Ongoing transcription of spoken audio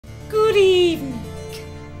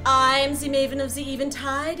I'm the Maven of the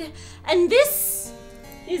Eventide, and this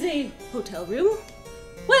is a hotel room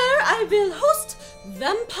where I will host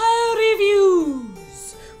vampire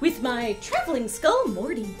reviews with my traveling skull,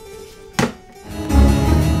 Morty.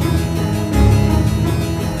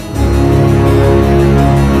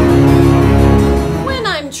 When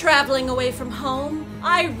I'm traveling away from home,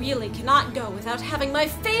 I really cannot go without having my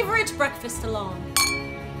favorite breakfast along.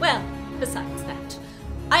 Well, besides that,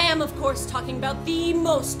 I am of course talking about the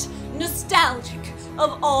most nostalgic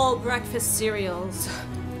of all breakfast cereals,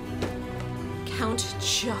 Count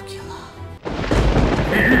Chocula.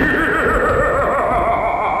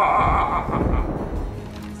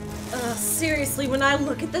 Seriously, when I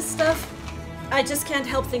look at this stuff, I just can't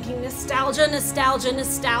help thinking nostalgia, nostalgia,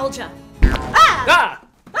 nostalgia. Ah!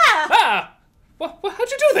 How'd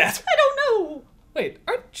you do that? I don't know. Wait,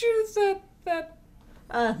 aren't you that...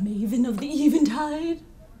 Maven of the Eventide?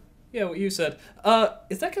 Yeah, what you said.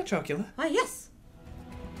 Is that Count Chocula? Yes.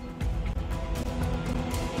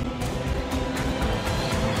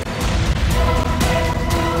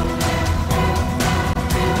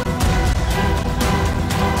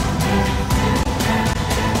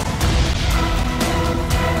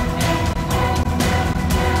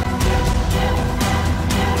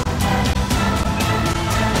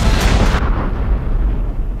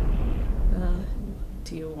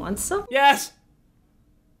 Do you want some? Yes!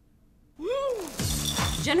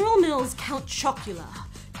 General Mills' Count Chocula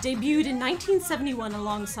debuted in 1971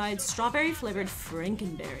 alongside strawberry-flavored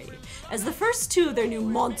Frankenberry as the first two of their new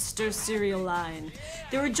monster cereal line.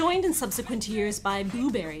 They were joined in subsequent years by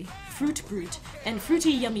Blueberry, Fruit Brute, and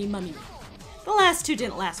Fruity Yummy Mummy. The last two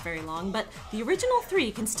didn't last very long, but the original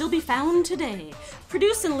three can still be found today,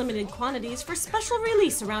 produced in limited quantities for special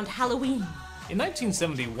release around Halloween. In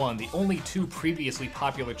 1971, the only two previously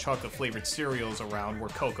popular chocolate-flavored cereals around were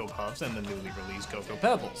Cocoa Puffs and the newly released Cocoa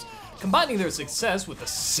Pebbles. Combining their success with the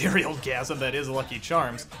cereal-gasm that is Lucky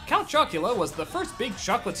Charms, Count Chocula was the first big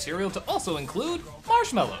chocolate cereal to also include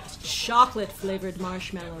marshmallows. Chocolate-flavored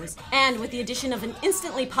marshmallows. And with the addition of an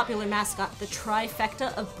instantly popular mascot, the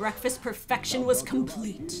trifecta of breakfast perfection was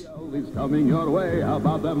complete. Is coming your way. How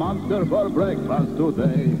about the monster for breakfast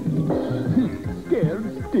today?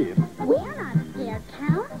 Scared stiff. We're not scared,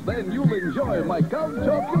 Count. Then you'll enjoy my Count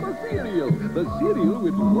Chocula cereal. The cereal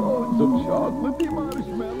with loads of chocolatey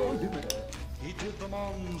marshmallows in it. He did the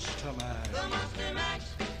monster mash. The monster mash.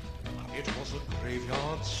 It was a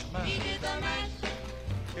graveyard smash. He did the mash.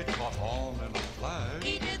 It caught on in a flash.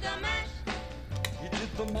 He did the mash. He did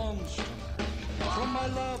the monster mash. From my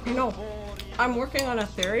love. You know, I'm working on a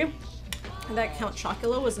theory that Count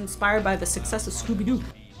Chocula was inspired by the success of Scooby-Doo.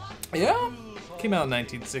 Yeah? Came out in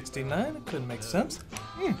 1969, it couldn't make sense.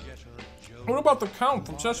 What about the Count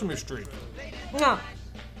from Sesame Street? No.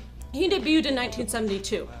 He debuted in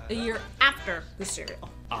 1972, a year after the cereal.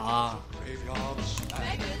 Ah. Graveyard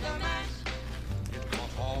smash. It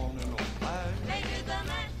caught on in a flash.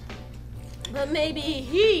 But maybe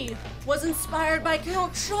he was inspired by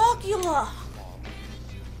Count Chocula.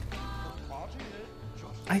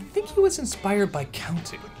 I think he was inspired by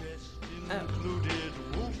counting. Included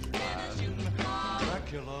Wolfman,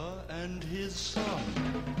 Dracula, and his son.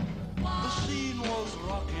 The scene was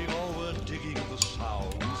rocky, all were digging the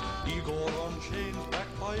sounds. Igor on chains,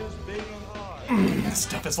 backed by his bane eye. This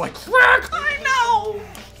stuff is like crack! I know!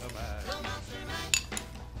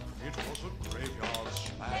 It was a graveyard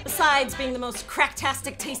smash. Besides being the most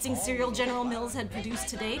cracktastic tasting cereal General Mills had produced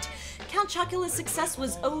to date, Count Chocula's success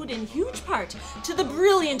was owed in huge part to the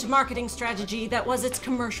brilliant marketing strategy that was its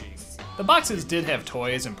commercials. The boxes did have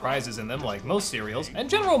toys and prizes in them like most cereals, and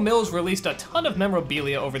General Mills released a ton of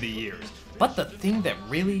memorabilia over the years. But the thing that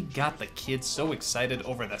really got the kids so excited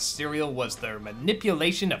over the cereal was their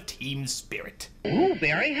manipulation of team spirit.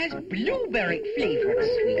 Blueberry has blueberry flavored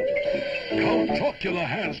sweeties. Count Chocula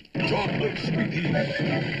has chocolate sweeties.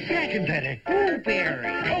 Frankenberry,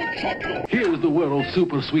 blueberry. Count Chocula. Here's the world's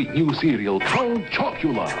super sweet new cereal, Count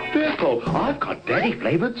Chocula. Pickle, I've got berry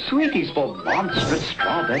flavored sweeties for monstrous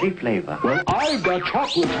strawberry flavor. Well, I've got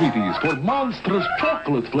chocolate sweeties for monstrous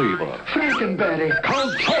chocolate flavor. Frankenberry,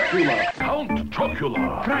 Count Chocula. Count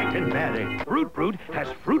Chocula. Frankenberry. Fruit Brute has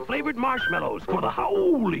fruit-flavored marshmallows for the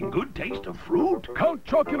howling good taste of fruit. Count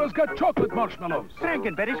Chocula's got chocolate marshmallows.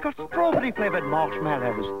 Frankenberry's got strawberry-flavored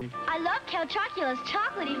marshmallows. I love Count Chocula's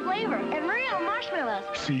chocolatey flavor and real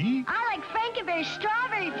marshmallows. See? I like Frankenberry's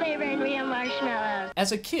strawberry flavor and real marshmallows.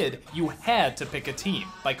 As a kid, you had to pick a team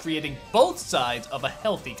by creating both sides of a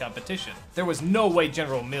healthy competition. There was no way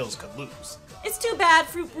General Mills could lose. It's too bad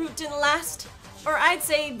Fruit Brute didn't last. Or I'd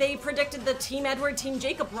say they predicted the Team Edward, Team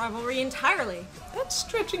Jacob rivalry entirely. That's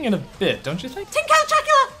stretching it a bit, don't you think? Team Count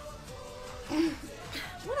Chocula!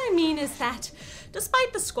 What I mean is that,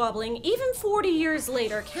 despite the squabbling, even 40 years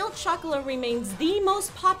later, Count Chocula remains the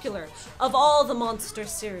most popular of all the monster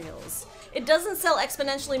cereals. It doesn't sell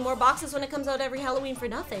exponentially more boxes when it comes out every Halloween for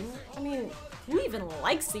nothing. I mean, who even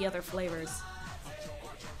likes the other flavors?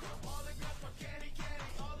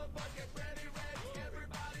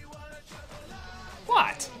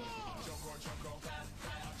 What?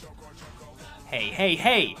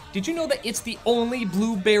 Hey, did you know that it's the only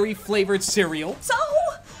blueberry flavored cereal? So?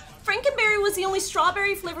 Frankenberry was the only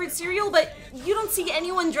strawberry flavored cereal, but you don't see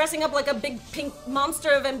anyone dressing up like a big pink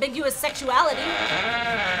monster of ambiguous sexuality.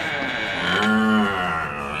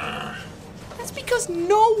 That's because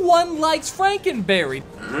no one likes Frankenberry.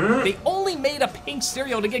 They only made a pink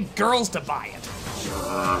cereal to get girls to buy it.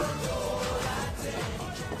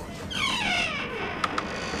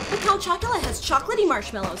 But Count Chocula has chocolatey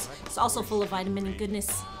marshmallows. It's also full of vitamin and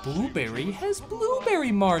goodness. Blueberry has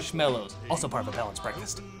blueberry marshmallows. Also part of a balanced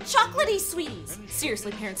breakfast. Chocolatey sweeties.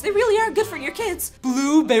 Seriously, parents, they really are good for your kids.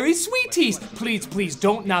 Blueberry sweeties. Please,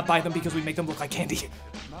 don't not buy them because we make them look like candy.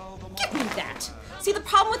 Give me that. See, the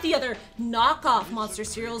problem with the other knockoff monster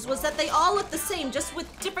cereals was that they all look the same, just with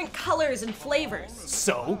different colors and flavors.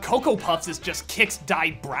 So, Cocoa Puffs is just Kix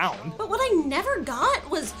dyed brown. But what I never got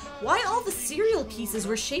was why all the cereal pieces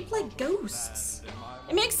were shaped like ghosts.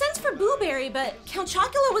 It makes sense for Blueberry, but Count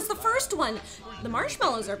Chocula was the first one. The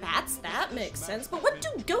marshmallows are bats, that makes sense, but what do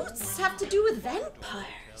ghosts have to do with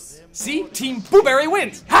vampires? See? Team Blueberry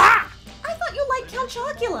wins! Ha! I thought you liked Count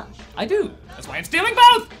Chocula. I do. That's why I'm stealing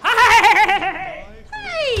both! Hey!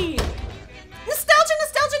 Nostalgia!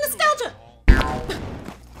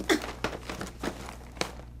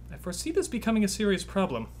 I foresee this becoming a serious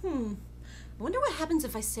problem. I wonder what happens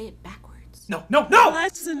if I say it backwards. No!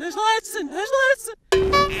 Listen.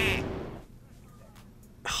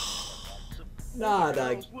 Not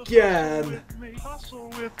again.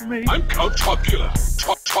 I'm Count Chocula.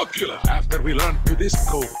 Chocula. After we learn to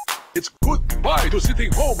disco, it's goodbye to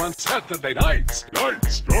sitting home on Saturday nights.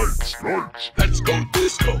 Nights. Let's go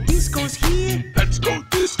disco. Disco's here. Let's go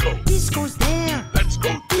disco. Disco's there. Let's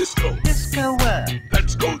go disco. Disco where?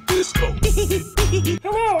 Let's go disco.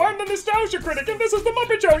 Hello, I'm the Nostalgia Critic, and this is the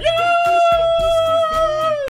Muppet Show. Yay!